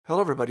Hello,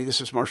 everybody. This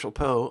is Marshall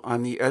Poe.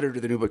 I'm the editor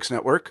of the New Books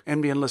Network.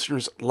 NBN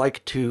listeners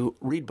like to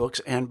read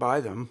books and buy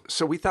them.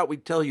 So we thought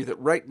we'd tell you that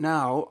right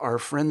now, our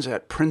friends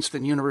at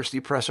Princeton University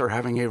Press are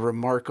having a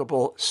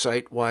remarkable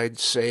site-wide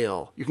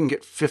sale. You can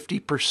get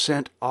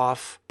 50%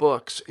 off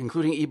books,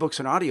 including ebooks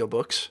and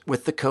audiobooks,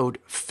 with the code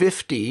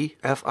 50,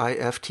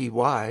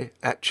 F-I-F-T-Y,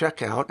 at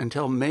checkout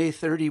until May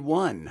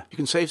 31. You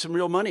can save some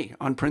real money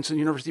on Princeton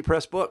University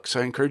Press books.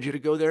 I encourage you to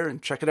go there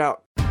and check it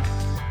out.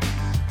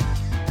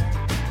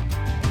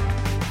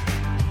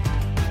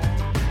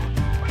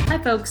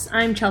 Hi folks,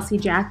 I'm Chelsea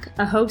Jack,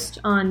 a host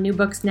on New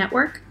Books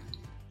Network.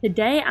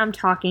 Today I'm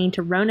talking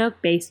to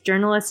Roanoke-based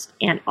journalist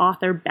and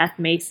author Beth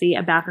Macy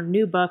about her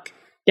new book,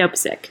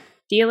 Dopesick: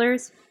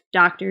 Dealers,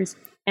 Doctors,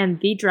 and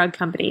the Drug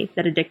Company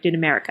That Addicted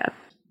America.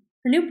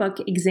 Her new book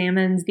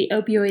examines the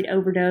opioid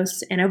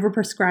overdose and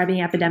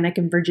overprescribing epidemic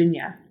in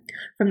Virginia,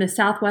 from the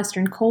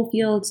southwestern coal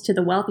fields to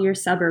the wealthier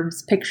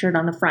suburbs pictured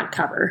on the front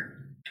cover.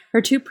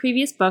 Her two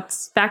previous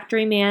books,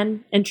 Factory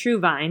Man and True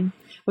Vine,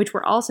 which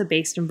were also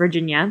based in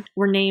Virginia,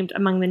 were named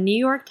among the New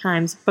York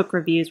Times Book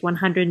Review's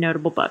 100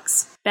 Notable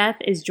Books. Beth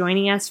is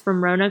joining us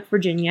from Roanoke,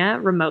 Virginia,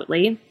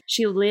 remotely.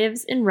 She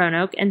lives in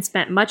Roanoke and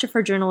spent much of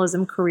her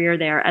journalism career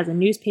there as a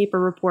newspaper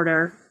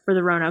reporter for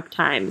the Roanoke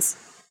Times.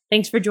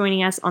 Thanks for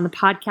joining us on the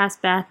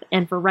podcast, Beth,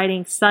 and for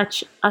writing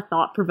such a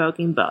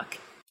thought-provoking book.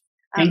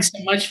 Thanks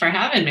so much for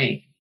having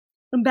me.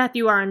 Beth,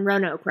 you are in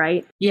Roanoke,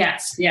 right?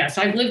 Yes.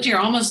 I've lived here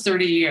almost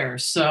 30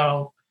 years,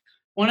 so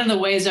one of the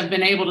ways I've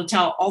been able to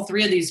tell all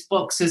three of these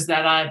books is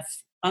that I've,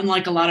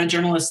 unlike a lot of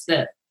journalists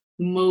that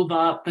move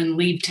up and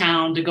leave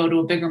town to go to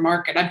a bigger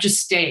market, I've just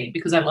stayed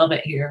because I love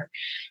it here.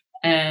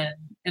 And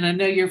I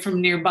know you're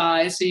from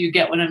nearby, so you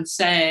get what I'm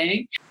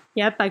saying.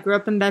 Yep, I grew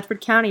up in Bedford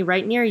County,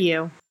 right near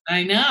you.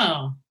 I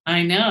know.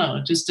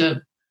 Just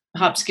a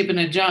hop, skip, and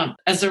a jump.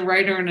 As a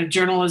writer and a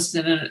journalist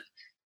and an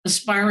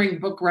aspiring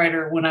book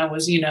writer, when I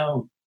was,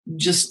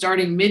 just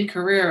starting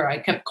mid-career, I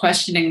kept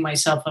questioning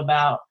myself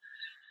about,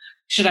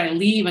 should I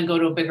leave and go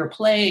to a bigger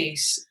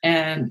place?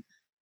 And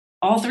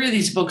all three of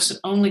these books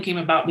only came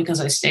about because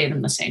I stayed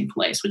in the same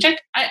place, which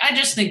I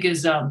just think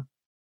is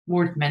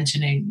worth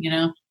mentioning,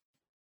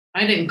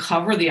 I didn't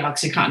cover the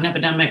OxyContin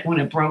epidemic when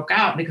it broke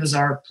out because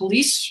our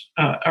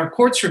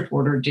courts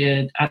reporter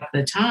did at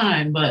the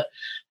time, but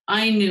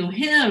I knew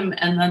him,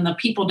 and then the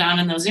people down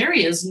in those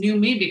areas knew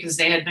me because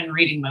they had been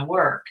reading my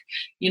work,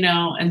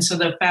 and so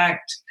the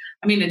fact,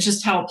 it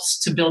just helps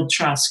to build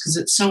trust because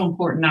it's so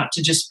important not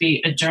to just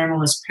be a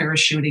journalist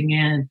parachuting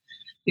in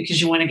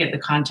because you want to get the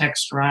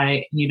context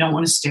right and you don't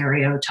want to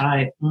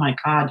stereotype. Oh my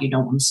God, you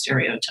don't want to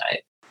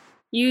stereotype.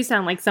 You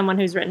sound like someone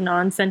who's written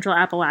on Central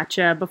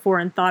Appalachia before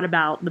and thought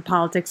about the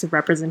politics of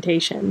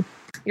representation.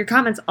 Your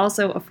comments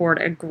also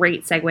afford a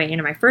great segue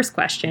into my first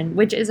question,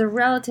 which is a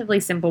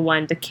relatively simple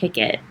one to kick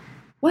it.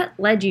 What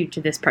led you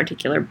to this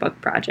particular book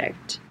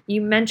project?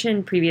 You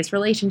mentioned previous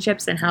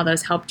relationships and how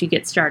those helped you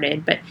get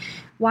started, but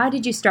why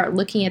did you start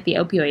looking at the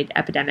opioid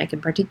epidemic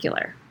in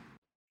particular?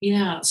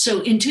 Yeah,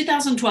 so in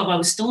 2012, I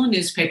was still a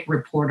newspaper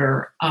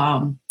reporter.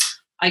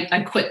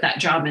 I quit that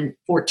job in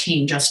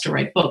 2014 just to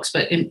write books.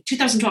 But in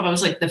 2012, I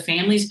was like the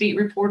families beat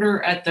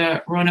reporter at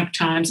the Roanoke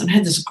Times and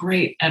had this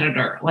great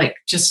editor, like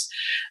just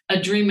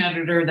a dream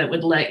editor that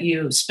would let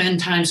you spend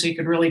time so you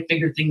could really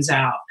figure things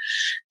out.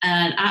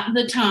 And at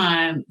the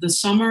time, the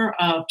summer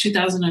of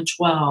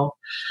 2012,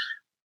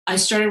 I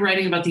started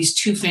writing about these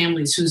two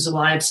families whose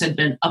lives had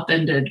been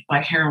upended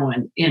by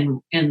heroin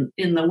in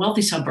the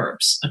wealthy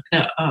suburbs,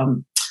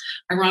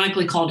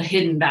 ironically called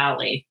Hidden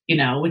Valley,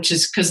 which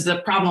is because the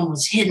problem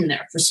was hidden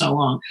there for so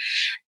long.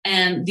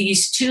 And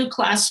these two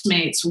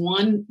classmates,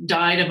 one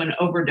died of an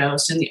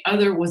overdose and the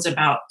other was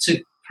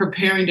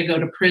preparing to go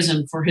to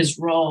prison for his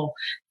role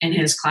in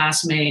his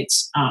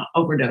classmates'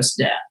 overdose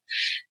death.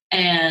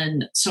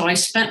 And so I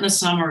spent the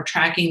summer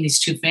tracking these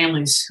two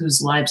families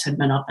whose lives had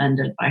been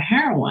upended by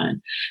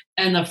heroin.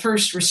 And the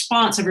first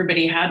response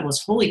everybody had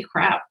was, holy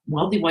crap,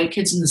 wealthy white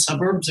kids in the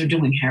suburbs are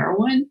doing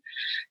heroin.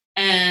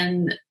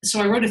 And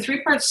so I wrote a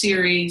 3-part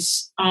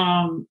series.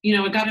 I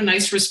got a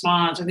nice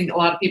response. I think a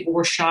lot of people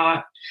were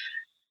shocked.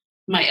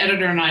 My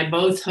editor and I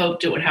both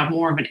hoped it would have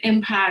more of an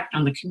impact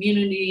on the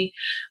community.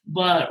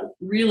 But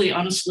really,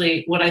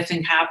 honestly, what I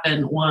think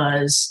happened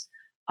was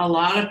a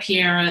lot of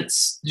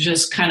parents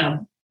just kind of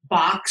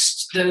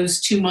boxed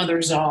those two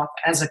mothers off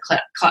as an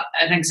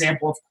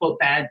example of, quote,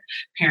 bad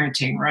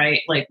parenting,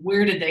 right? Like,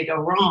 where did they go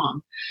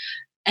wrong?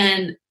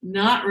 And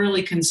not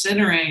really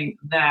considering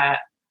that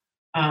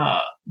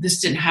this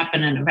didn't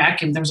happen in a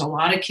vacuum. There's a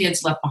lot of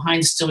kids left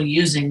behind still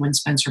using when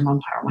Spencer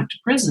Mumpire went to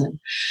prison.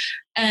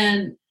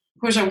 And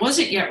of course, I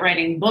wasn't yet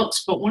writing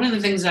books, but one of the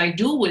things I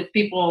do with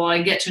people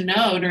I get to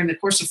know during the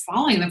course of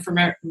following them for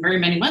very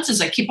many months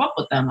is I keep up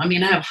with them. I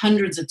have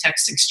hundreds of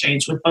text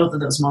exchange with both of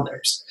those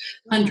mothers,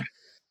 hundreds.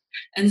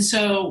 And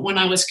so when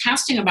I was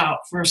casting about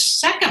for a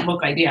second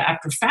book idea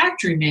after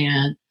Factory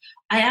Man,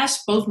 I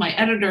asked both my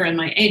editor and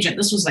my agent,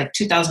 this was like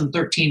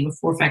 2013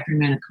 before Factory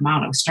Man had come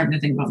out, I was starting to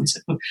think about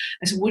myself.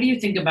 I said, what do you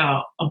think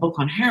about a book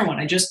on heroin?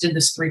 I just did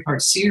this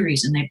 3-part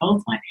series and they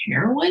both went,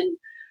 heroin?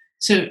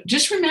 So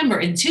just remember,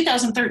 in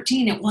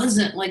 2013, it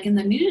wasn't like in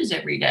the news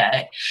every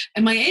day.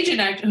 And my agent,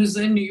 who's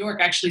in New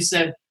York, actually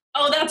said,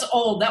 "Oh, that's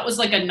old. That was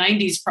like a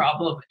 90s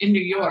problem in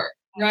New York,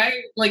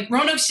 right? Like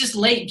Roanoke's just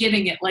late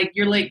getting it. Like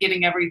you're late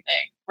getting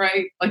everything,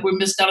 right? Like we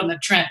missed out on the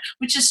trend,"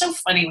 which is so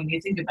funny when you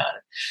think about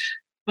it.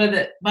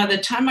 But by the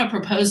time I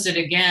proposed it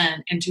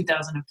again in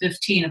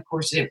 2015, of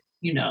course,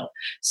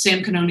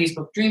 Sam Canoni's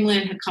book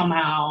Dreamland had come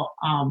out.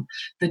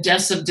 The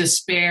Deaths of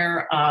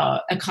Despair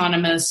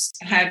economists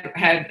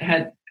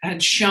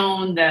had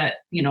shown that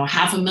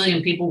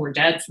 500,000 people were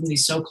dead from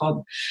these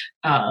so-called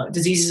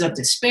diseases of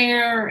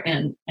despair,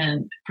 and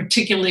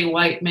particularly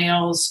white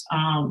males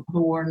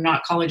who were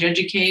not college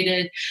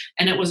educated,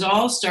 and it was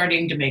all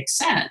starting to make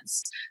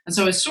sense. And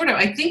so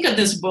I think of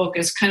this book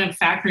as kind of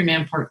Factory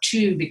Man Part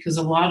 2, because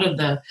a lot of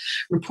the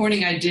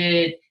reporting I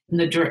did in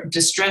the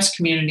distressed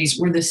communities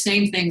were the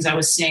same things I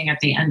was seeing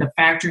at the end of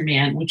Factory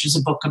Man, which is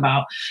a book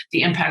about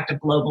the impact of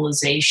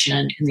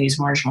globalization in these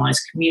marginalized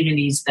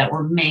communities that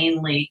were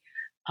mainly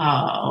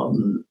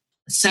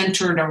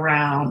centered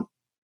around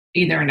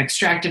either an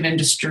extractive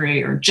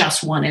industry or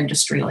just one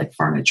industry like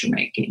furniture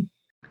making.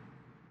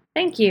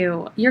 Thank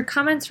you. Your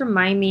comments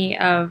remind me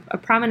of a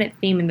prominent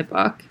theme in the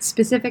book,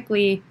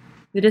 specifically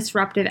the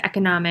disruptive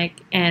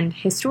economic and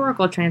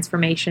historical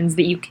transformations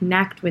that you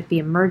connect with the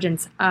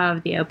emergence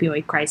of the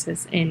opioid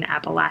crisis in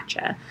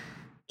Appalachia.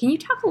 Can you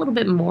talk a little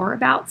bit more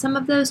about some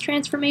of those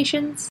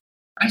transformations?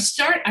 I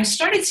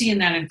started seeing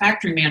that in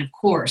Factory Man, of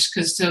course,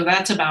 because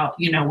that's about,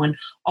 when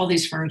all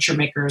these furniture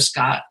makers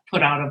got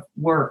put out of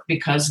work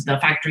because the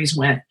factories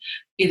went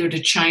either to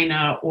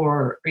China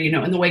or,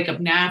 in the wake of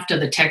NAFTA,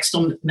 the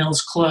textile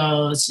mills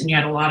closed, and you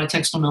had a lot of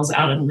textile mills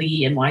out in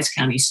Lee and Wise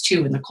counties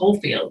too, in the coal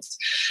fields.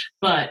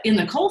 But in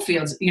the coal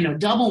fields,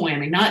 double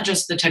whammy, not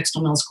just the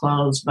textile mills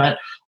closed, but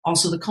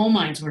also the coal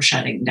mines were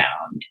shutting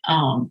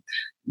down,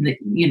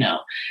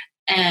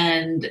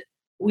 and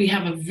we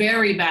have a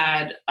very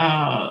bad,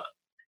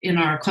 in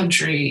our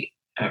country,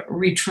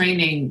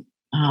 retraining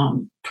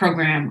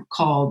program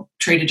called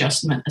Trade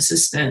Adjustment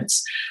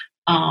Assistance.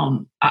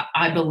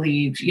 I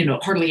believe,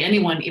 hardly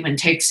anyone even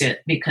takes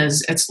it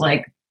because it's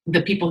like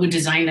the people who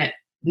design it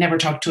never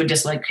talk to a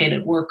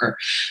dislocated worker.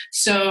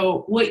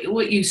 So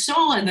what you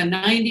saw in the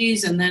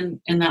 90s and then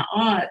in the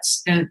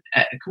aughts, and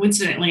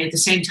coincidentally at the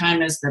same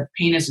time as the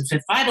pain is a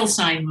fifth vital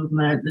sign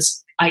movement,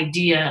 this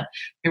idea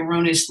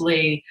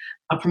erroneously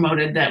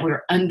promoted that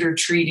we're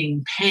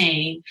undertreating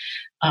pain,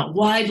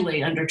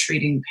 widely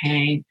undertreating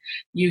pain.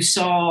 You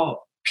saw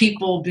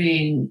people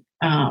being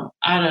out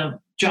of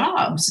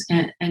jobs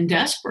and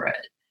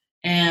desperate.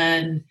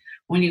 And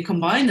when you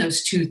combine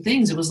those two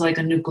things, it was like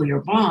a nuclear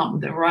bomb,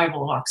 the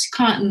arrival of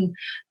OxyContin,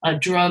 a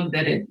drug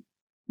that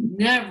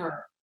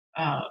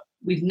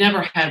we've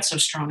never had so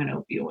strong an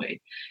opioid.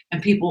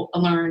 And people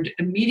learned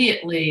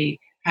immediately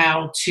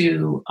how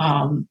to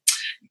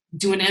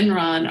do an end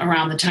run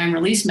around the time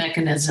release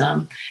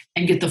mechanism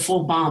and get the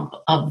full bump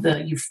of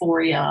the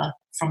euphoria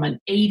from an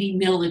 80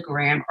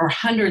 milligram or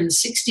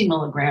 160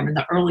 milligram in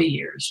the early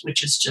years,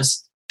 which is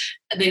just,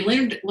 they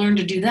learned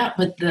to do that.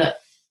 But the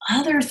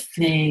other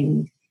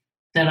thing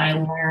that I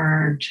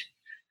learned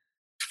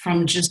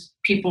from just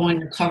people in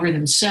recovery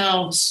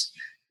themselves,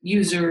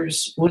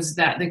 users, was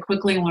that they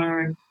quickly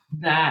learned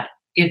that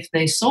if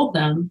they sold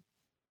them,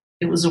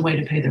 it was a way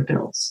to pay their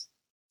bills.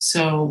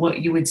 So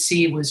what you would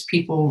see was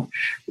people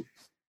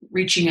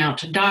reaching out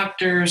to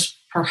doctors,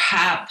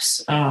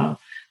 perhaps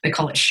they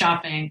call it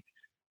shopping,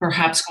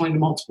 perhaps going to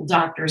multiple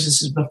doctors.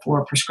 This is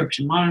before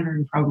prescription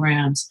monitoring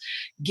programs,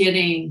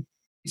 getting,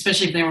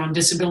 especially if they were on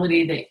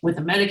disability, with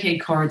a Medicaid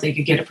card, they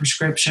could get a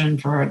prescription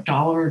for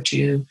 $1 or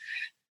 $2,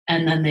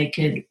 and then they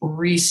could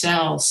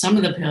resell some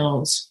of the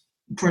pills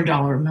for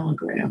 $1 a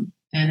milligram.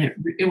 And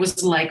it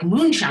was like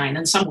moonshine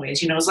in some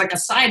ways, it was like a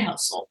side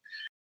hustle.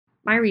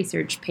 My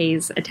research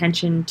pays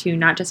attention to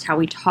not just how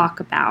we talk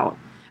about,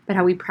 but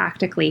how we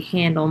practically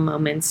handle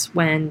moments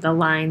when the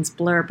lines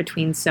blur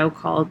between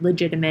so-called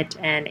legitimate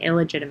and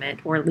illegitimate,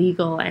 or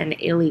legal and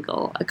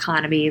illegal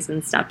economies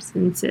and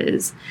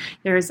substances.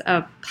 There's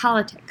a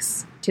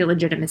politics to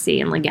legitimacy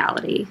and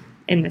legality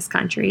in this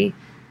country.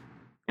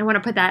 I want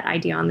to put that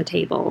idea on the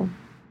table.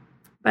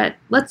 But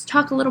let's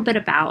talk a little bit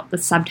about the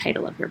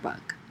subtitle of your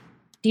book: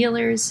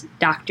 Dealers,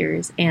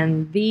 Doctors,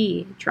 and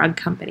the Drug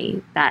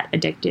Company That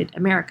Addicted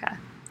America.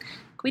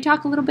 Can we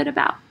talk a little bit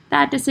about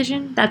that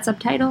decision, that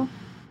subtitle?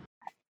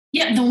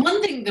 Yeah, the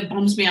one thing that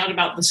bums me out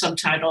about the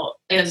subtitle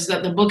is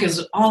that the book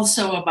is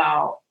also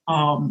about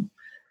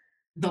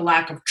the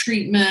lack of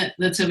treatment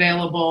that's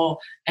available,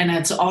 and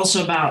it's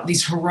also about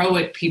these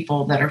heroic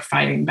people that are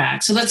fighting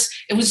back. So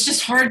it was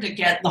just hard to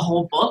get the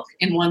whole book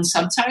in one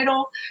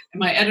subtitle. And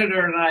my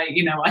editor and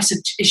I said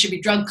it should be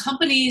drug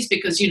companies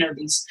because,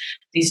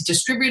 these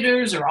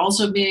distributors are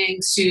also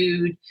being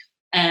sued.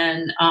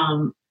 And,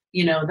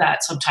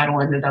 that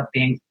subtitle ended up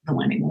being the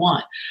winning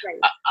one. Right.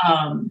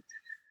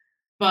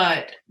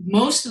 But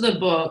most of the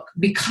book,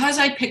 because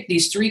I picked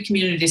these 3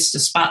 communities to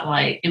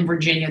spotlight in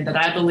Virginia that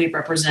I believe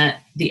represent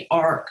the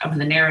arc of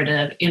the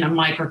narrative in a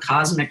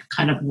microcosmic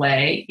kind of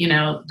way,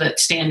 that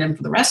stand in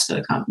for the rest of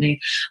the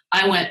company,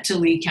 I went to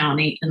Lee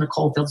County in the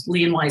coalfields,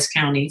 Lee and Wise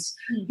counties,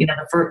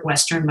 the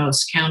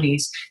westernmost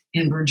counties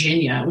in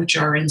Virginia, which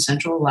are in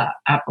central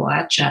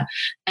Appalachia.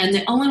 And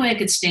the only way I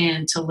could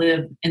stand to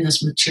live in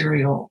this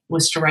material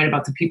was to write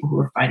about the people who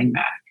were fighting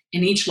back.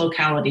 In each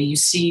locality, you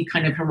see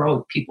kind of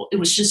heroic people. It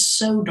was just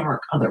so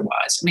dark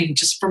otherwise. I mean,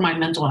 just for my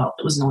mental health,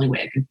 it was the only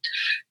way I could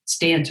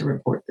stand to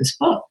report this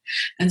book.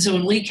 And so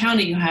in Lee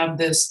County, you have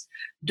this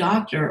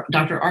doctor,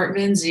 Dr. Art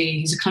Vinze.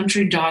 He's a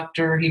country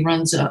doctor. He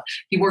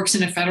works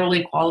in a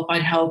federally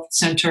qualified health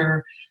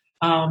center.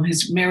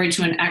 He's married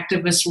to an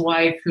activist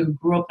wife who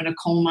grew up in a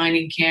coal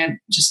mining camp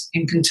just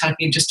in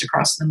Kentucky, just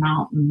across the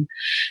mountain.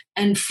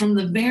 And from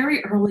the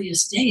very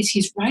earliest days,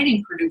 he's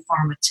writing Purdue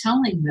Pharma,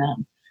 telling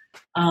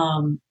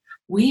them,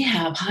 we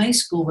have high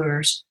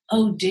schoolers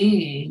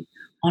ODing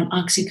on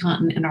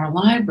OxyContin in our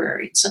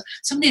library. So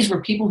some of these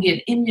were people he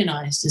had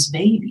immunized as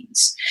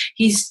babies.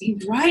 He's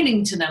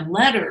writing to them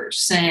letters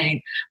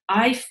saying,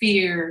 I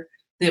fear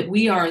that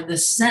we are the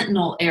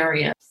sentinel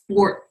area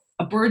for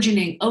a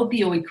burgeoning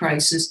opioid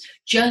crisis,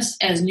 just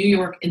as New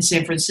York and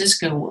San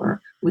Francisco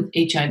were with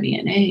HIV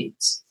and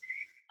AIDS.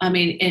 I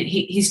mean, and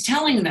he's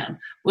telling them,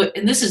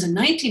 and this is in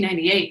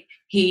 1998,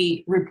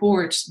 he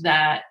reports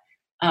that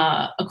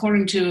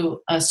according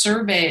to a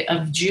survey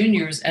of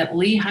juniors at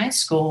Lee High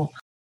School,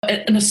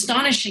 an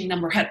astonishing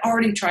number had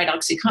already tried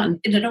OxyContin.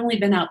 It had only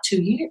been out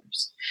 2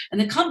 years. And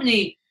the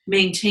company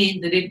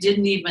maintained that it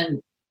didn't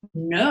even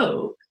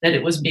know that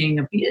it was being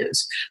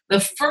abused. The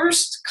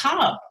first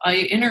cop I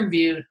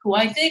interviewed, who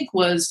I think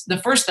was the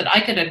first that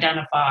I could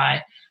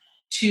identify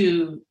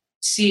to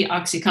see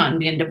OxyContin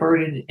being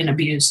diverted and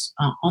abused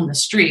on the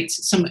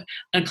streets.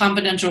 A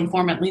confidential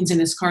informant leans in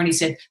his car and he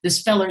said,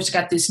 this feller's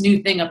got this new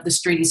thing up the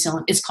street he's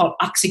selling. It's called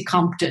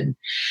OxyCompton.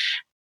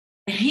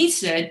 He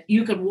said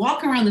you could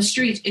walk around the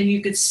streets and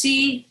you could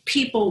see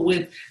people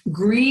with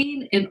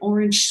green and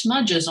orange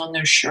smudges on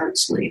their shirt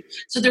sleeve.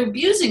 So they're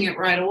abusing it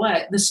right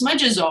away. The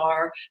smudges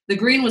are, the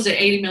green was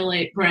at 80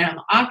 milligram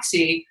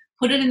oxy,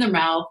 put it in their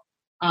mouth,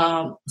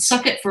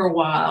 suck it for a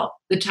while,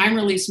 the time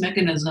release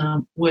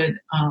mechanism would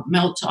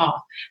melt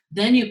off.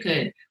 Then you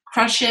could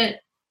crush it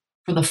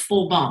for the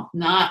full bump,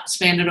 not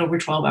span it over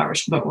 12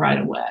 hours, but right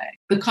away.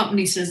 The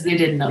company says they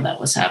didn't know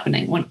that was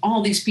happening when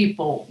all these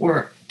people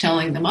were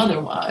telling them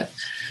otherwise.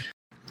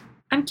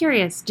 I'm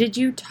curious, did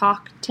you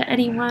talk to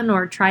anyone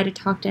or try to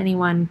talk to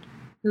anyone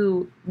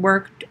who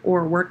worked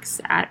or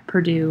works at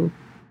Purdue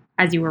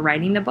as you were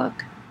writing the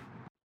book?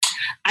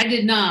 I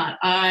did not.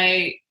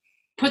 I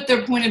put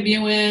their point of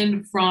view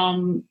in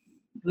from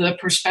the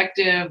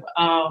perspective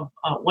of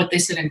what they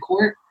said in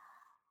court,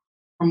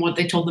 from what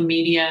they told the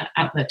media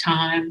at the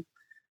time.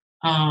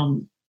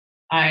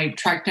 I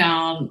tracked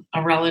down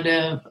a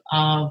relative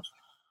of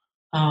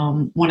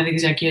one of the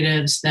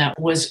executives that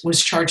was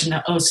charged in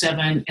the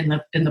 2007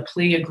 in the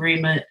plea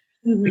agreement,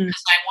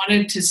 because I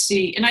wanted to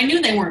see, and I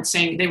knew they weren't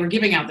saying, they were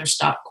giving out their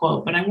stop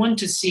quote, but I wanted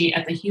to see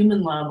at the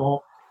human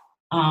level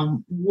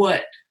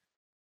what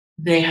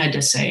they had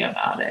to say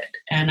about it.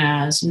 And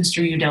as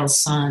Mr. Udell's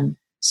son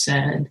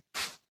said,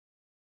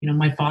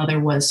 my father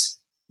was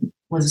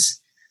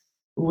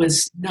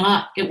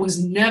not, it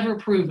was never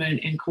proven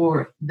in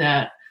court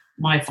that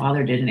my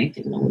father did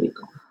anything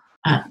illegal.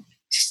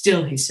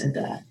 Still, he said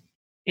that.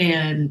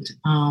 And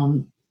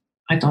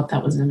I thought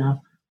that was enough.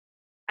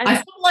 I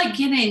felt like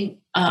getting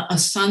a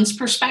son's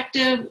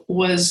perspective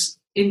was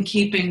in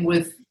keeping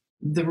with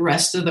the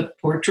rest of the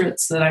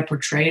portraits that I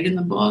portrayed in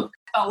the book.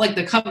 I felt like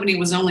the company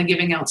was only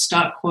giving out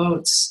stock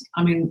quotes.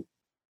 I mean,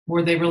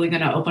 were they really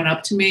going to open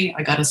up to me?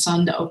 I got a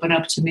son to open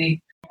up to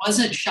me. I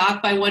wasn't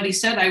shocked by what he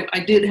said. I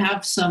did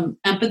have some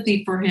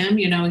empathy for him.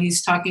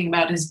 He's talking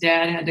about his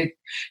dad had to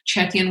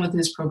check in with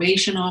his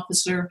probation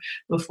officer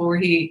before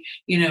he,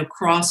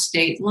 crossed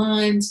state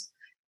lines.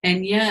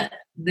 And yet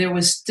there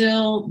was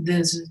still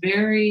this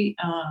very,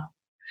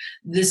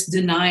 this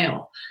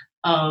denial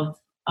of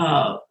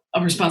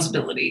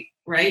responsibility,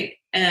 right?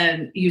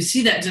 And you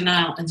see that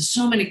denial in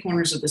so many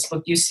corners of this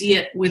book. You see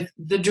it with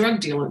the drug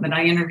dealer that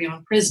I interview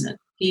in prison.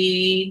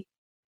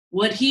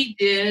 What he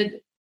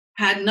did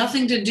had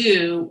nothing to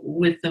do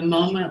with the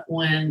moment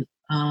when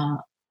a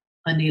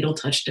needle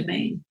touched a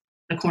vein,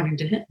 according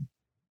to him.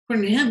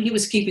 According to him, he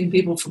was keeping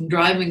people from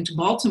driving to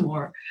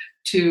Baltimore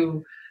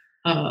to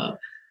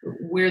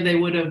where they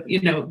would have,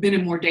 been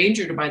in more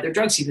danger to buy their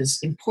drugs. He was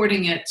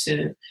importing it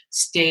to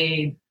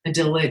stay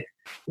idyllic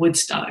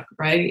Woodstock,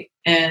 right?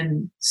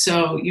 And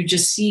so you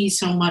just see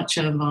so much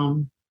of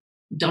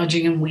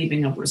dodging and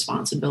weaving of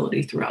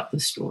responsibility throughout the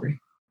story.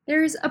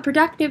 There's a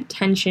productive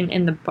tension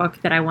in the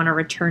book that I want to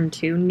return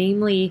to,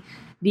 namely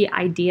the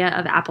idea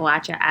of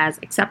Appalachia as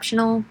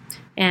exceptional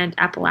and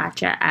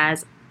Appalachia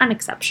as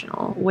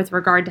unexceptional with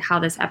regard to how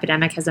this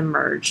epidemic has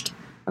emerged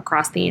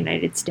across the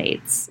United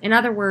States. In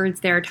other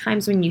words, there are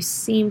times when you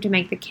seem to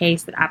make the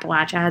case that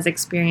Appalachia has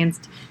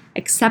experienced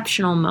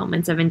exceptional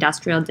moments of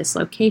industrial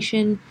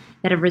dislocation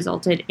that have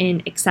resulted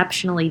in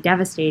exceptionally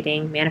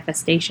devastating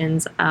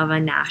manifestations of a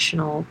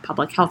national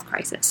public health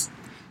crisis.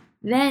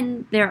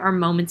 Then there are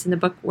moments in the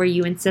book where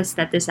you insist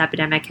that this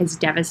epidemic has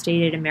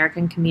devastated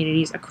American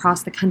communities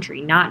across the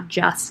country, not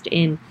just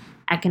in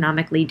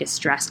economically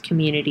distressed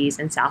communities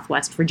in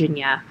Southwest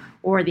Virginia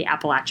or the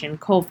Appalachian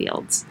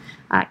coalfields.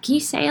 Can you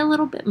say a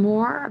little bit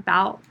more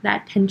about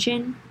that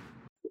tension?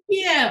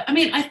 Yeah, I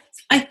mean,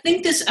 I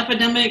think this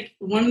epidemic,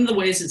 one of the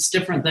ways it's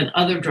different than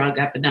other drug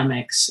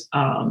epidemics,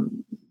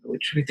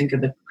 which we think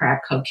of the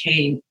crack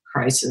cocaine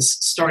crisis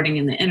starting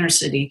in the inner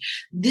city,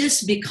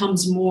 this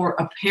becomes more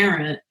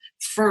apparent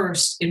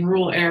first in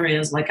rural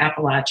areas like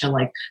Appalachia,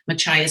 like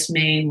Machias,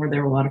 Maine, where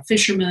there were a lot of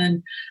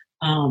fishermen.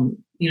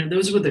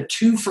 Those were the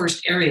two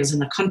first areas in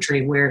the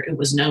country where it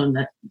was known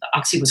that the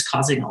Oxy was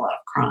causing a lot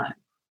of crime,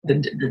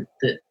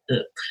 the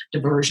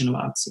diversion of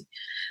Oxy.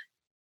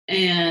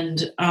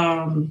 And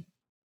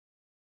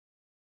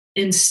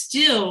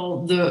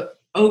still the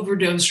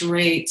overdose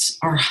rates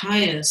are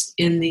highest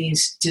in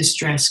these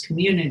distressed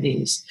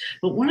communities.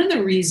 But one of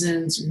the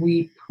reasons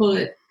we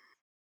put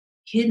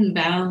Hidden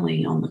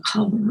Valley on the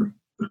cover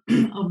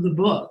of the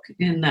book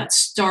in that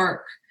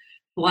stark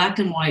black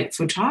and white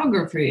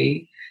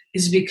photography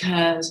is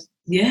because,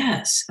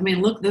 yes, I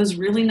mean, look, those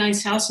really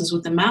nice houses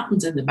with the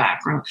mountains in the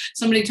background.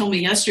 Somebody told me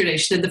yesterday,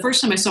 she said, the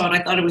first time I saw it,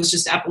 I thought it was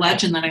just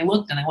Appalachian. Then I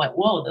looked and I went,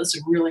 whoa, those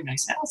are really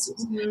nice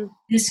houses. Mm-hmm.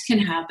 This can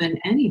happen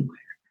anywhere.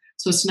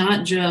 So it's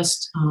not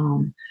just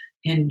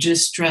in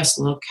distressed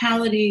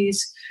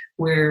localities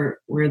where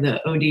the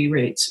OD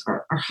rates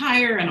are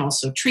higher, and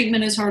also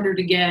treatment is harder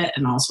to get,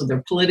 and also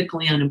they're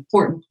politically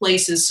unimportant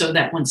places, so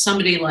that when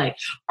somebody like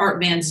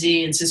Art Van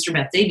Zee and Sister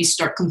Beth Davies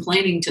start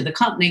complaining to the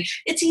company,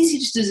 it's easy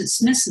to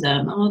dismiss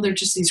them. Oh, they're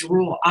just these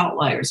rural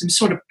outliers, and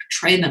sort of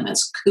portray them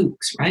as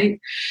kooks, right?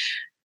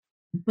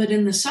 But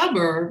in the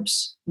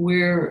suburbs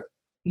where,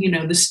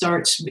 this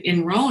starts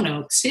in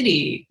Roanoke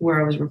City,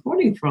 where I was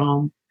reporting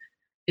from,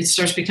 it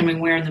starts becoming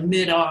aware in the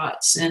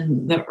mid-aughts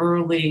and the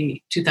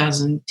early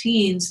 2000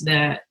 teens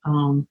that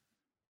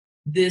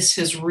this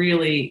has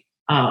really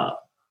caught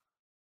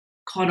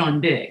on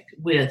big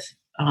with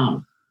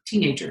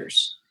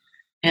teenagers.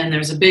 And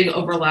there's a big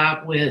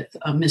overlap with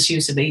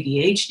misuse of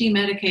ADHD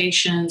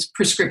medications,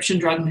 prescription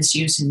drug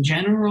misuse in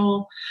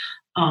general.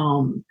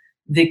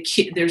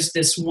 There's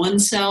this one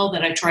cell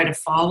that I try to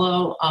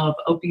follow of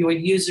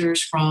opioid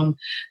users from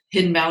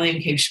Hidden Valley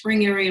and Cave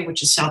Spring area,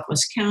 which is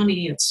Southwest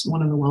County. It's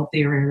one of the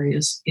wealthier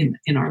areas in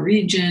our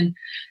region.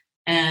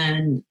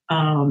 And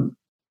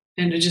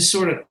it just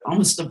sort of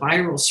almost a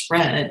viral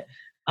spread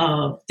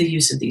of the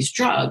use of these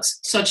drugs,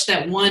 such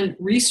that one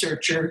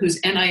researcher who's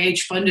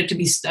NIH funded to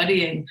be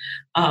studying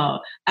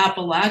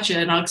Appalachia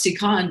and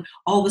OxyContin,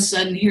 all of a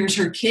sudden hears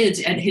her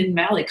kids at Hidden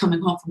Valley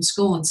coming home from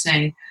school and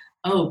saying,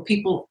 oh,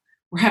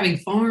 we're having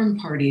farm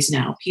parties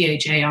now,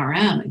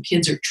 PHARM, and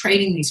kids are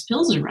trading these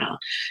pills around,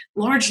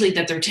 largely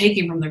that they're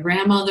taking from their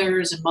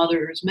grandmothers and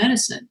mothers'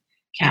 medicine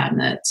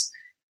cabinets.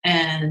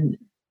 And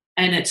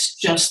it's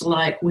just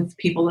like with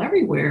people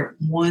everywhere,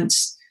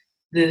 once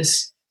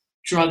this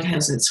drug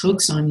has its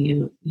hooks on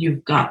you,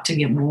 you've got to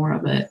get more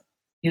of it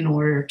in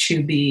order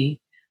to be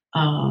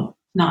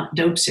not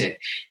dope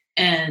sick.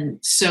 And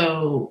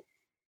so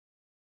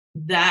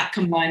that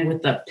combined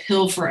with the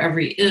pill for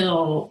every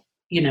ill,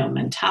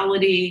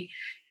 mentality,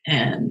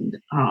 and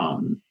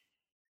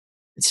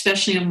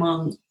especially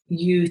among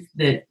youth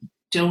that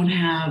don't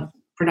have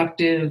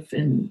productive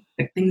and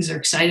things they're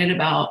excited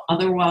about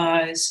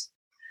otherwise.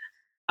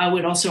 I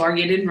would also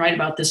argue, I didn't write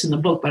about this in the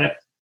book, but I've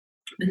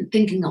been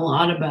thinking a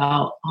lot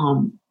about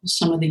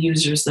some of the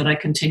users that I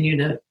continue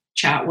to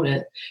chat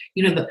with,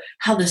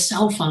 how the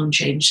cell phone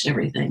changed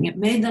everything. It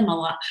made them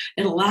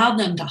it allowed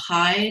them to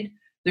hide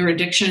their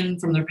addiction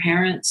from their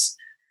parents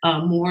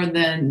more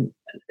than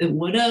it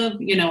would have.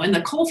 In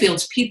the coal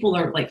fields, people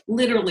are like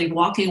literally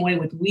walking away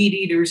with weed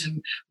eaters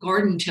and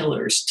garden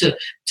tillers to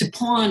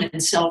pawn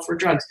and sell for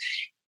drugs.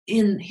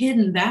 In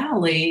Hidden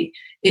Valley,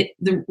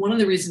 one of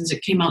the reasons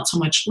it came out so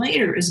much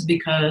later is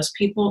because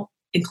people,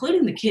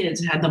 including the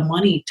kids, had the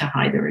money to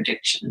hide their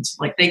addictions.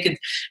 Like they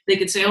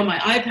could say, oh, my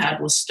iPad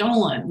was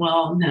stolen.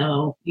 Well,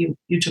 no, you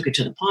took it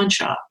to the pawn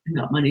shop and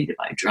got money to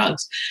buy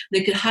drugs.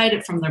 They could hide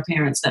it from their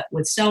parents that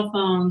with cell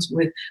phones,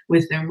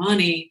 with their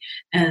money.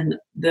 And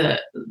the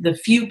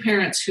few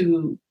parents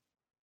who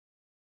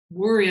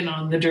were in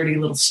on the dirty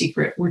little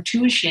secret were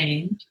too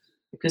ashamed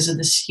because of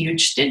this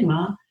huge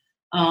stigma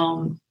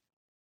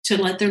to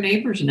let their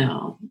neighbors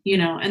know,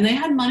 and they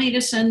had money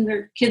to send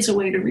their kids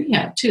away to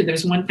rehab too.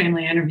 There's one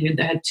family I interviewed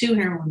that had 2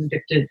 heroin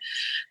addicted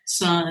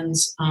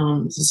sons.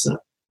 This is a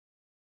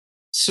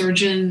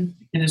surgeon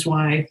and his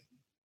wife.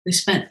 They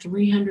spent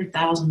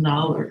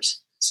 $300,000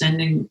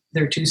 sending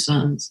their 2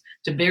 sons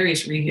to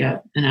various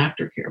rehab and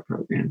aftercare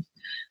programs.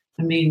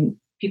 I mean,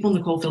 people in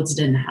the coalfields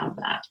didn't have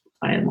that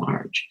by and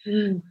large.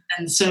 Mm.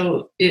 And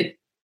so it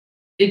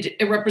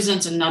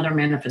represents another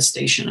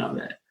manifestation of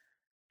it.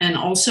 And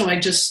also I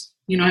just,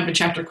 I have a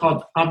chapter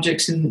called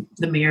Objects in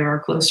the Mirror Are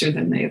Closer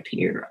Than They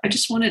Appear. I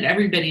just wanted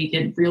everybody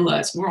to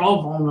realize we're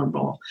all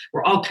vulnerable.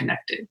 We're all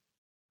connected.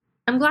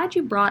 I'm glad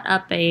you brought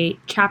up a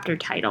chapter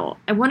title.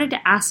 I wanted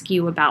to ask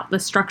you about the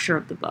structure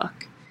of the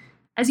book.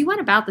 As you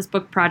went about this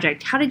book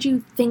project, how did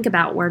you think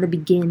about where to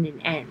begin and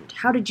end?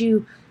 How did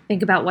you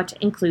think about what to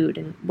include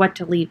and what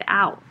to leave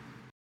out?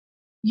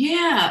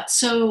 Yeah.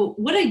 So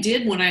what I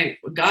did when I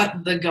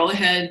got the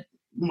go-ahead,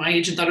 my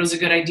agent thought it was a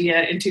good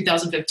idea in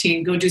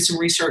 2015, go do some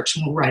research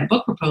and we'll write a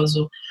book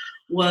proposal,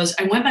 was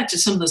I went back to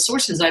some of the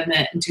sources I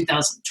met in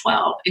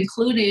 2012,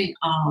 including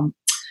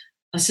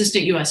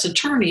Assistant U.S.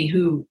 Attorney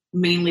who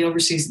mainly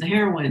oversees the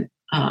heroin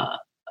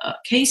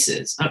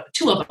cases,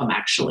 two of them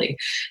actually.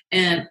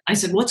 And I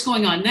said, what's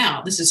going on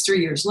now? This is 3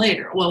 years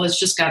later. Well, it's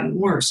just gotten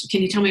worse.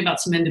 Can you tell me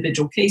about some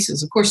individual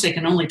cases? Of course, they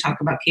can only talk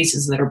about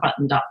cases that are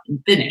buttoned up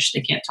and finished.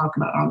 They can't talk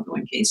about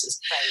ongoing cases.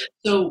 Right.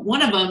 So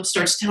one of them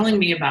starts telling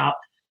me about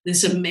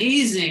this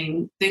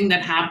amazing thing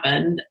that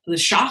happened, the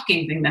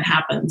shocking thing that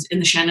happens in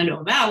the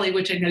Shenandoah Valley,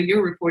 which I know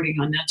you're reporting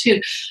on now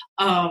too,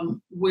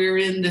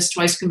 wherein this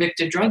twice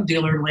convicted drug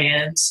dealer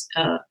lands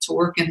to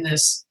work in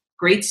this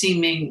great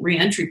seeming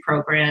reentry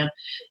program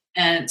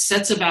and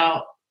sets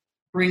about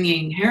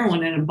bringing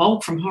heroin in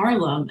bulk from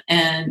Harlem.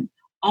 And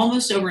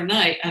almost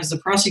overnight, as the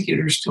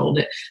prosecutors told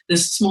it,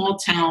 this small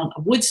town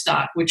of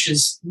Woodstock, which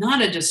is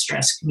not a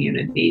distressed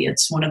community,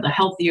 it's one of the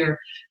healthier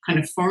kind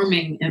of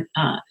farming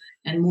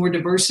and more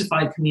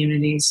diversified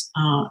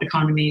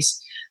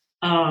economies,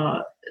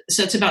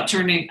 sets about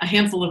turning a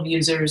handful of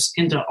users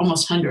into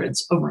almost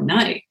hundreds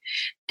overnight.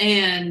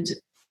 And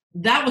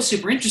that was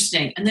super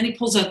interesting. And then he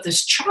pulls out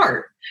this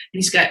chart, and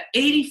he's got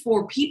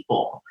 84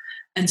 people.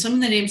 And some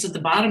of the names at the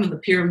bottom of the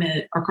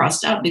pyramid are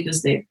crossed out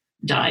because they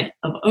died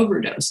of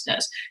overdose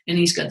deaths. And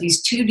he's got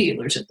these two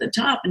dealers at the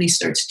top, and he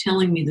starts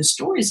telling me the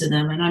stories of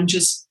them. And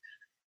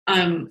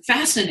I'm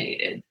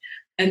fascinated.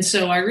 And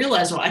so I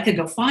realized, well, I could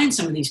go find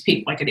some of these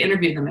people. I could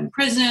interview them in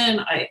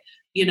prison.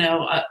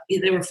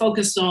 They were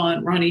focused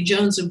on Ronnie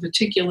Jones in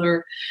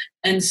particular.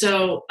 And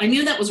so I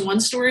knew that was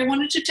one story I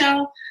wanted to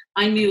tell.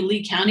 I knew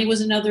Lee County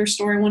was another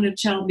story I wanted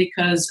to tell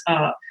because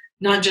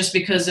not just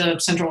because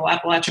of Central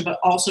Appalachia, but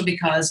also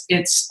because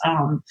it's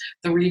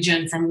the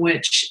region from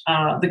which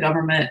the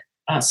government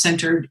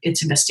centered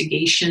its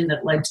investigation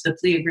that led to the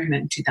plea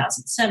agreement in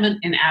 2007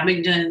 in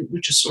Abingdon,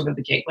 which is sort of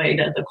the gateway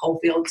to the coal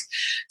fields.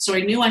 So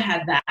I knew I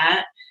had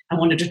that. I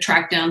wanted to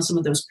track down some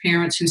of those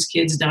parents whose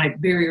kids died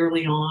very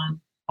early on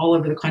all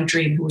over the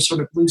country and who were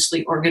sort of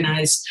loosely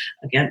organized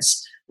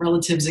against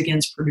relatives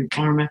against Purdue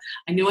Pharma.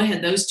 I knew I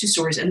had those two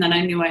stories, and then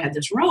I knew I had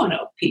this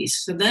Roanoke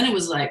piece. So then it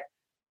was like,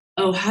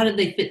 oh, how did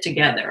they fit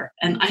together?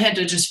 And I had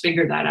to just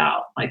figure that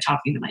out by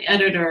talking to my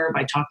editor,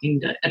 by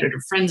talking to editor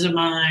friends of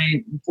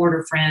mine,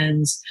 reporter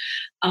friends.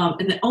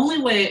 And the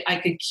only way I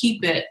could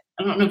keep it,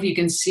 I don't know if you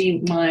can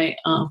see my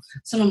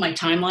some of my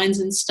timelines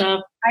and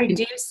stuff. I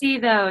do see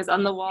those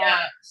on the wall.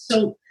 Yeah.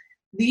 So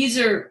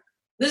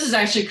this is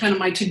actually kind of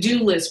my to-do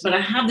list, but I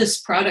have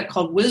this product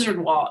called Wizard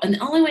Wall. And the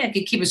only way I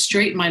could keep it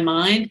straight in my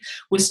mind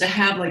was to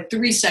have like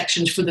 3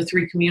 sections for the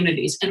 3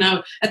 communities. And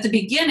at the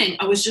beginning,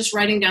 I was just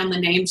writing down the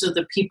names of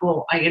the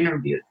people I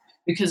interviewed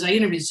because I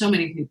interviewed so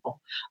many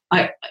people.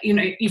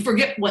 You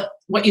forget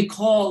what you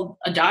call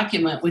a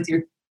document with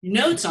your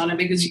notes on it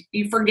because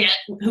you forget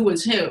who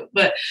was who.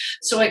 But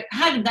so I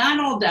had that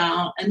all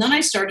down, and then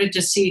I started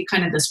to see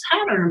kind of this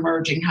pattern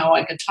emerging, how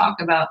I could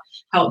talk about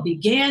how it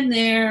began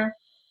there.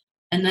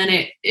 And then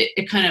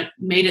it kind of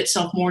made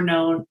itself more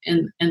known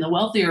in the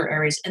wealthier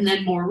areas. And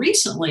then more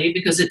recently,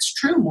 because it's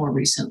true more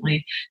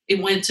recently, it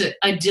went to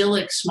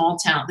idyllic small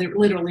town.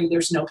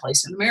 There's no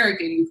place in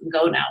America you can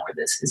go now where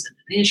this isn't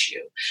an issue.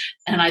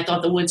 And I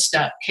thought the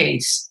Woodstock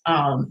case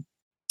was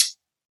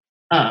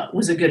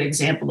a good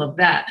example of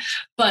that.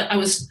 But I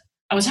was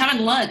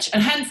having lunch. I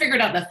hadn't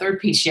figured out the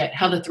third piece yet,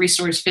 how the 3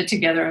 stories fit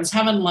together. I was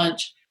having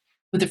lunch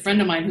with a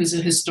friend of mine who's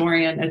a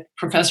historian, a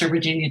professor at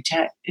Virginia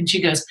Tech. And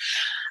she goes,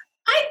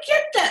 I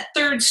get that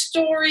third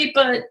story,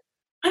 but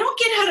I don't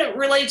get how it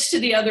relates to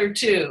the other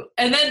 2.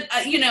 And then,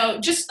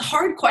 just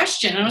hard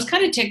question. I was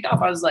kind of ticked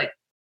off. I was like,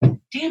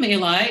 damn,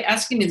 Eli,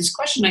 asking me this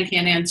question I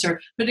can't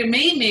answer. But it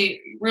made me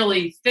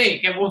really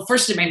think. And well,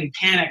 first it made me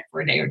panic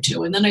for a day or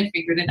 2. And then I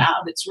figured it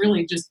out. It's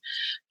really just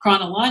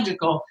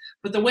chronological.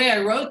 But the way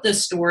I wrote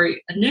this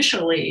story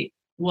initially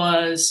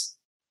was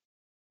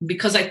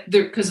because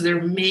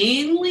they're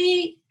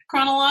mainly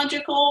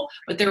chronological,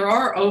 but there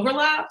are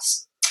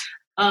overlaps.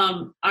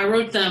 I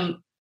wrote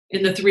them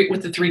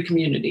with the 3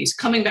 communities,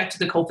 coming back to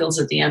the coal fields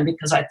at the end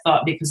because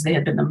they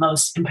had been the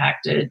most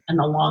impacted and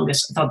the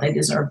longest, I thought they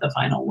deserved the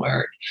final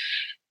word.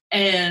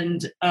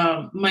 And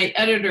my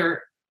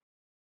editor,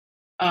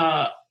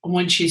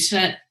 when she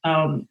sent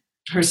her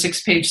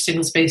 6-page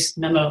single-spaced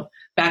memo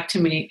back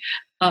to me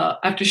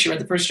after she read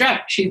the first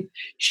draft,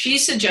 she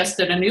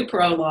suggested a new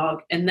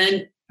prologue, and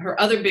then her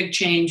other big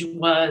change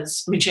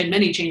was, she had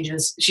many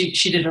changes.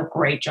 She did a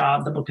great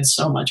job. The book is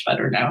so much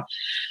better now.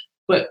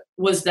 but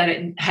was that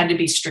it had to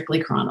be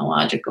strictly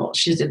chronological.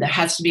 She said there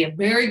has to be a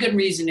very good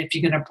reason if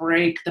you're going to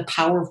break the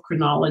power of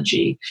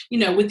chronology,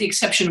 with the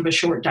exception of a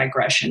short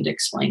digression to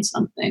explain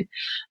something.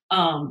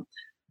 And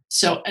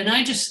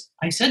I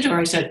said to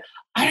her,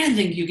 I didn't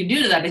think you could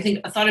do that.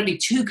 I thought it'd be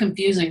too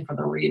confusing for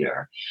the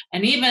reader.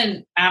 And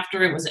even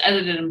after it was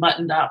edited and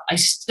buttoned up, I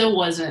still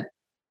wasn't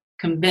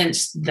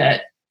convinced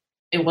that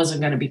it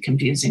wasn't going to be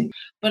confusing.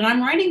 But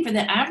I'm writing for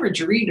the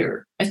average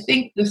reader. I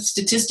think the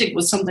statistic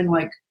was something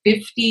like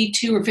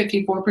 52 or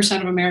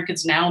 54% of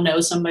Americans now know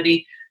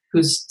somebody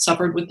who's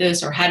suffered with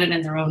this or had it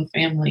in their own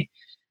family.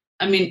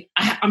 I mean,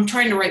 I'm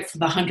trying to write for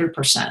the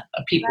 100%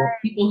 of people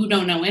who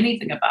don't know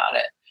anything about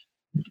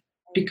it.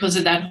 Because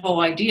of that whole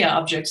idea,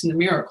 objects in the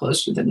mirror are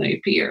closer than they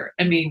appear.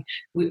 I mean,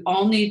 we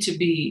all need to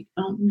be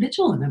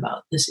vigilant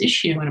about this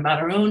issue and about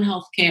our own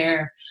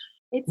healthcare.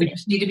 We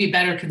just need to be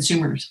better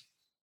consumers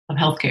of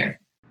healthcare.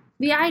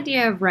 The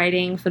idea of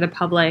writing for the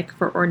public,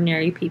 for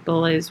ordinary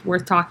people, is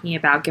worth talking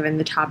about given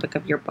the topic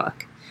of your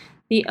book.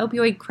 The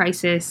opioid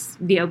crisis,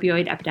 the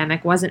opioid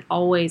epidemic, wasn't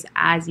always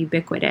as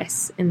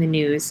ubiquitous in the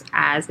news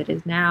as it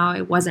is now.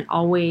 It wasn't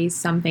always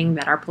something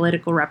that our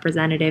political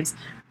representatives,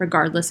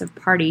 regardless of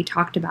party,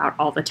 talked about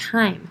all the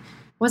time.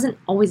 It wasn't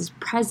always as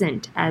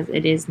present as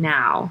it is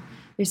now.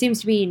 There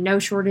seems to be no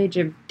shortage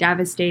of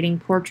devastating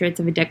portraits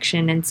of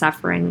addiction and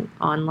suffering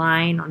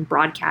online, on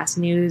broadcast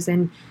news,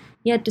 and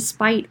yet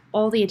despite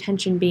all the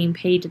attention being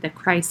paid to the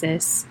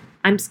crisis,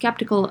 I'm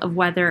skeptical of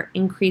whether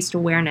increased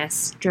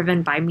awareness,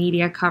 driven by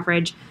media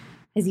coverage,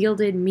 has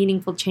yielded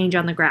meaningful change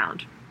on the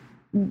ground.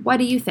 What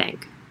do you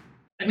think?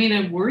 I mean,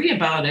 I worry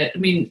about it. I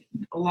mean,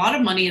 a lot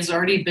of money has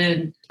already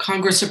been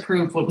Congress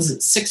approved. What was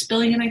it, $6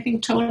 billion, I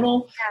think,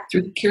 total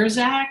through the CARES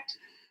Act.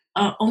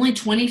 Only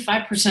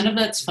 25% of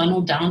that's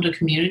funneled down to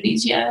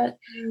communities yet.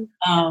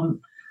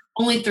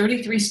 Only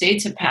 33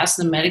 states have passed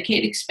the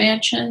Medicaid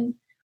expansion.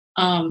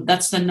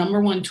 That's the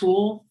number one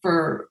tool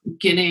for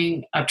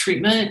getting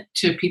treatment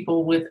to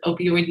people with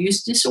opioid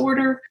use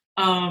disorder.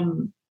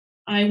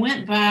 I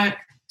went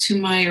back to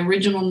my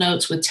original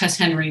notes with Tess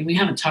Henry. We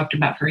haven't talked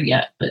about her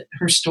yet, but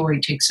her story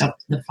takes up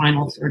the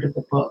final third of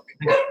the book.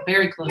 I got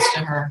very close to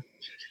her.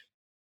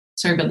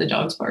 Sorry about the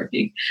dogs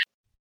barking.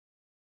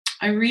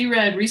 I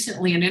reread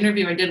recently an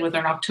interview I did with her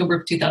in October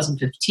of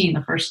 2015,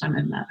 the first time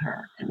I met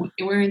her,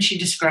 wherein she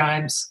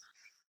describes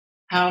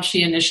how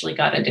she initially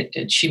got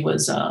addicted. She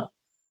was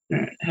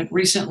had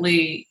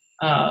recently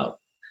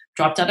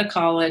dropped out of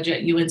college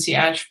at UNC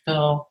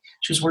Asheville.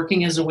 She was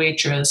working as a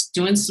waitress,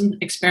 doing some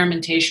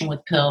experimentation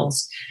with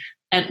pills,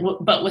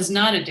 but was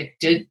not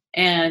addicted.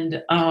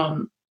 And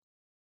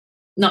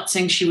not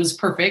saying she was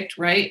perfect,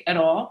 right, at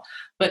all.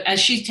 But as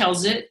she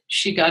tells it,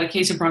 she got a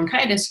case of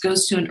bronchitis,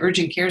 goes to an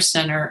urgent care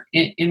center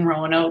in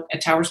Roanoke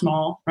at Towers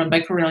Mall, run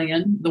by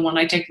Carilion, the one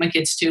I take my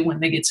kids to when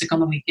they get sick on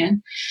the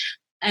weekend.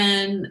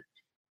 And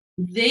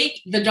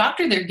the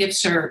doctor there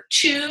gives her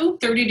 2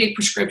 30-day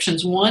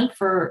prescriptions, one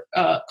for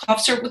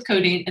cough syrup with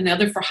codeine and the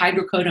other for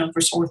hydrocodone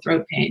for sore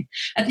throat pain.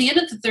 At the end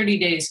of the 30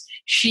 days,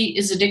 she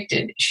is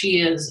addicted.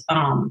 She is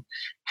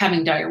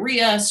having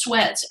diarrhea,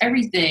 sweats,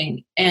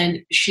 everything. And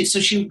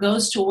she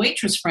goes to a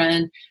waitress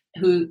friend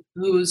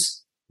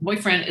whose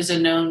boyfriend is a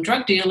known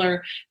drug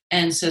dealer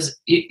and says,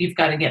 you've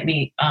got to get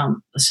me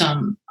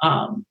some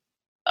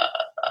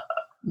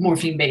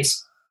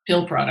morphine-based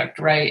pill product,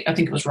 right? I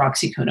think it was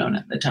Roxycodone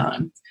at the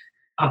time.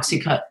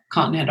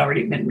 OxyContin had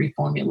already been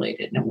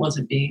reformulated and it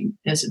wasn't being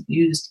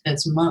used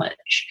as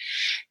much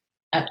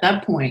at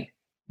that point.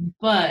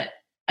 But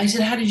I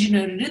said, how did you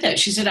know to do that?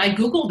 She said, I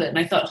Googled it and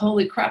I thought,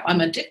 holy crap, I'm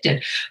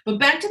addicted. But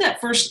back to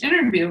that first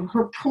interview,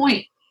 her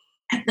point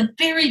at the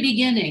very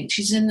beginning,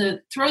 she's in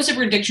the throes of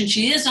her addiction.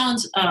 She is on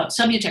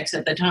Subutex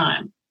at the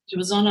time. She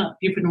was on a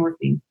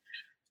buprenorphine.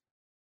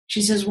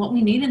 She says, what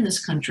we need in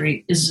this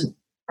country is an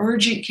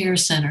urgent care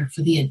center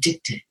for the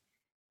addicted.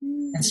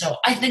 And so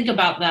I think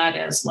about that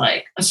as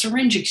like a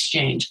syringe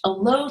exchange, a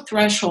low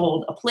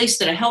threshold, a place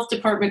that a health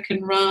department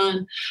can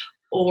run,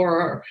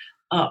 or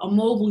a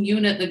mobile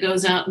unit that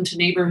goes out into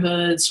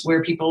neighborhoods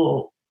where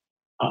people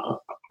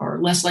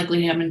are less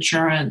likely to have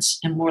insurance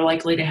and more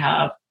likely to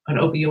have an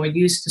opioid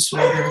use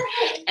disorder,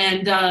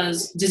 and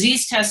does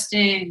disease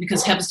testing,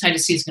 because hepatitis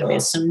C is going to be a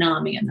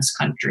tsunami in this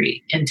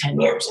country in 10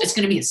 years. It's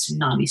going to be a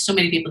tsunami. So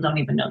many people don't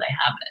even know they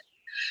have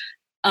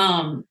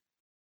it.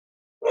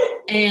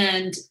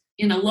 And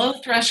in a low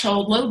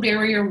threshold, low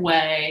barrier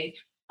way,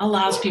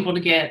 allows people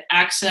to get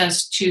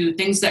access to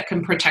things that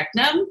can protect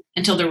them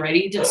until they're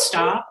ready to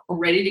stop or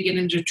ready to get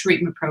into a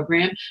treatment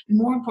program. And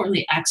more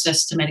importantly,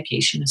 access to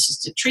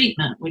medication-assisted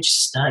treatment, which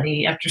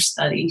study after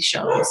study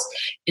shows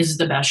is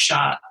the best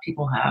shot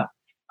people have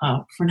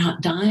for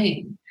not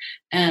dying.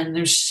 And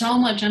there's so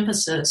much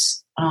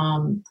emphasis.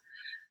 I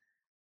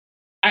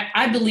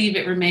believe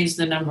it remains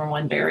the number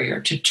one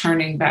barrier to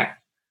turning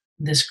back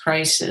this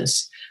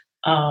crisis.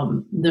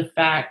 The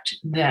fact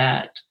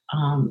that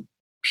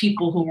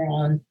people who are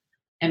on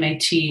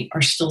MAT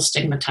are still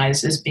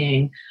stigmatized as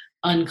being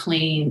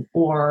unclean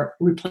or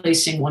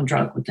replacing one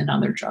drug with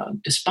another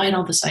drug, despite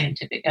all the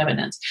scientific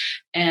evidence.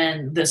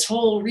 And this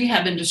whole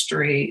rehab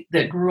industry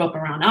that grew up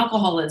around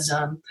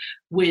alcoholism,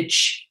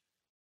 which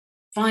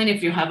fine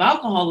if you have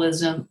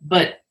alcoholism,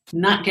 but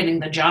not getting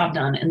the job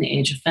done in the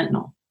age of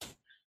fentanyl.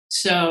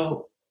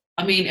 So,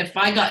 I mean, if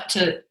I got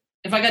to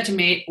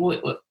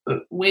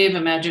wave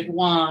a magic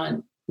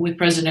wand with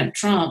President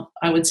Trump,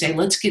 I would say,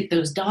 let's get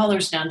those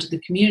dollars down to the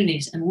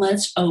communities and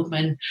let's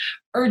open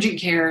urgent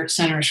care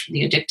centers for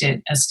the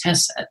addicted, as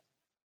Tess said.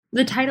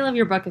 The title of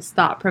your book is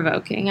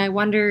thought-provoking. I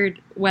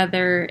wondered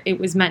whether it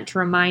was meant to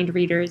remind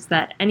readers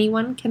that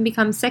anyone can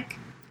become sick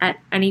at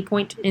any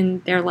point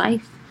in their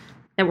life,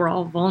 that we're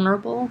all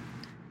vulnerable.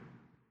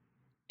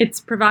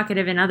 It's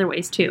provocative in other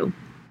ways, too.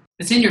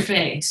 It's in your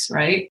face,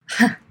 right?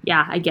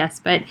 Yeah, I guess.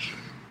 But,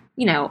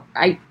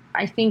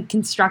 I think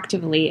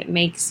constructively it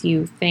makes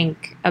you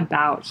think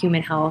about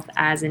human health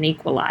as an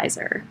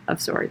equalizer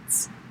of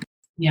sorts.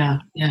 Yeah,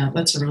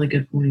 that's a really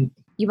good point.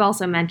 You've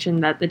also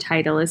mentioned that the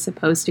title is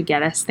supposed to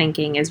get us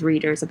thinking as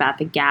readers about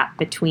the gap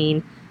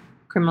between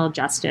criminal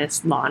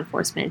justice, law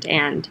enforcement,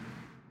 and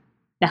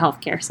the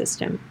healthcare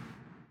system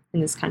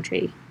in this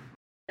country.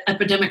 The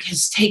epidemic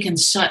has taken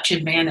such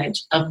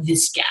advantage of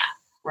this gap,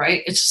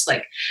 right? It's just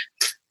like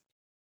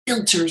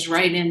filters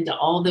right into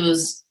all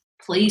those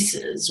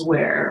places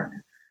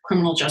where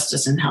criminal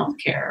justice and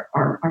healthcare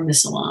are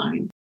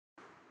misaligned.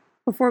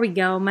 Before we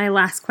go, my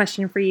last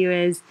question for you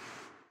is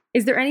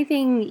there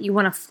anything you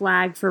want to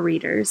flag for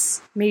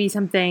readers? Maybe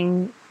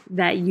something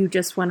that you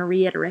just want to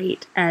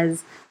reiterate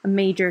as a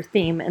major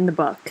theme in the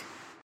book?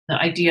 The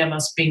idea of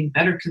us being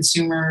better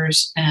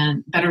consumers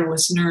and better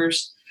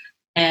listeners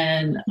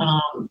and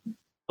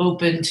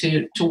open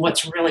to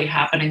what's really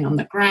happening on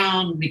the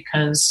ground,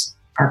 because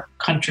our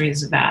country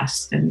is a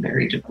vast and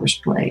very diverse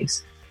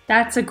place.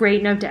 That's a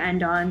great note to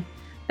end on.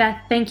 Beth,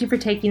 thank you for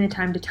taking the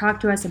time to talk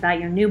to us about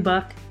your new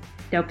book,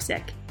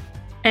 Dopesick.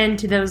 And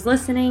to those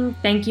listening,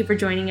 thank you for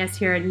joining us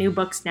here at New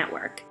Books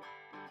Network.